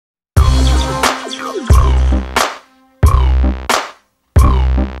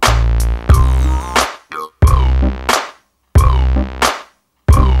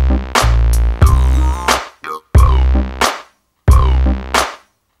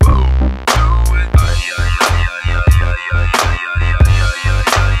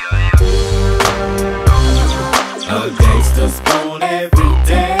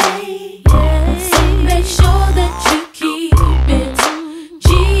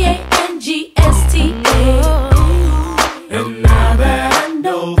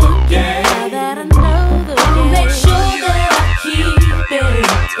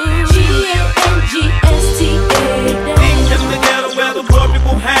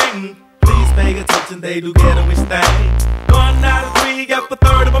gang. Please pay attention, they do ghetto-ish thing. 1 out of 3, up a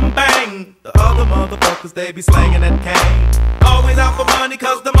third of them bang. The other motherfuckers, they be slanging that cane. Always out for money,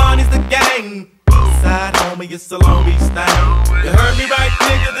 cause the money's the game. Eastside, homie, it's a Long Beach thing. You heard me right,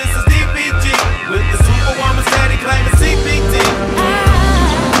 nigga, this is DPG. With the superwoman steady claiming CPT.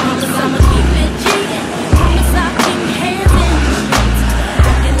 I'ma keep it G. Promise I'll keep my hands in the streets.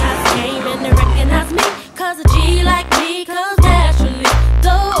 Recognize game and they recognize me. Cause a G like me comes naturally.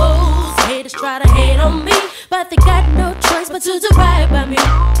 Those haters try to hate on me, but they got no choice but to do right by me.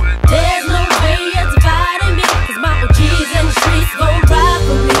 There's no way you're dividing me, cause my OGs in the streets gon' ride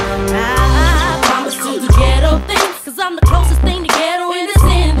for me. I promise to do ghetto things, cause I'm the closest thing to ghetto in this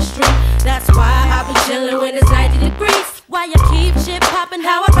industry. That's why I be chillin' when it's 90 degrees. Why you keep shit poppin',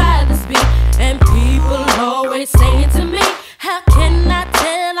 how I ride this beat. And people always saying to me, how can I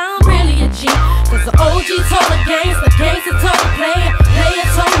tell I'm really a G? Cause the OG told the gangster told the player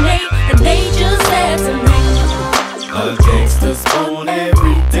told Nate, and they just said to me, a gangster's born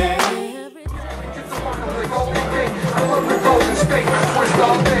every day.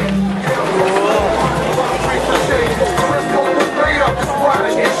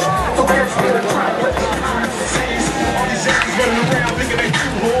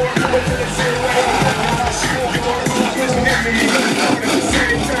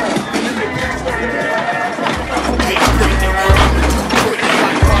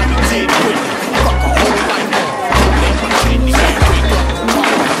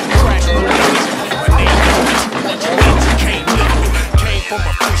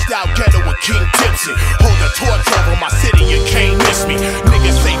 King Tipsy, hold the torch over my city, you can't miss me.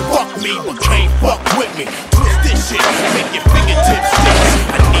 Niggas say fuck me, but can't fuck with me. Twist this shit, make your fingertips stick.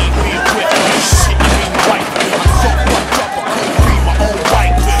 I need me with me, shit ain't right. I'm so fucked up, I couldn't be my own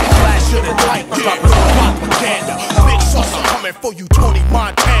wife. Flash of the light, drop no propaganda. Big sauce, I'm coming for you, Tony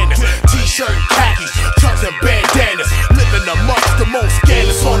Montana. T-shirt and khakis, chucks and bandanas. Living amongst the most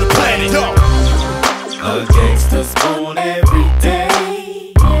scandalous on the planet. A gangster's born every day.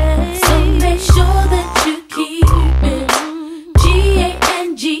 make sure that you keep it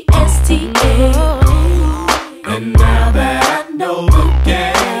G-A-N-G-S-T-A. And now that I know the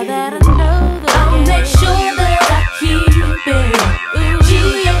game, I'll make sure that I keep it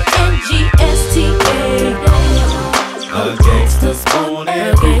G-A-N-G-S-T-A. a gangster's born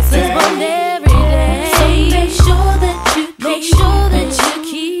every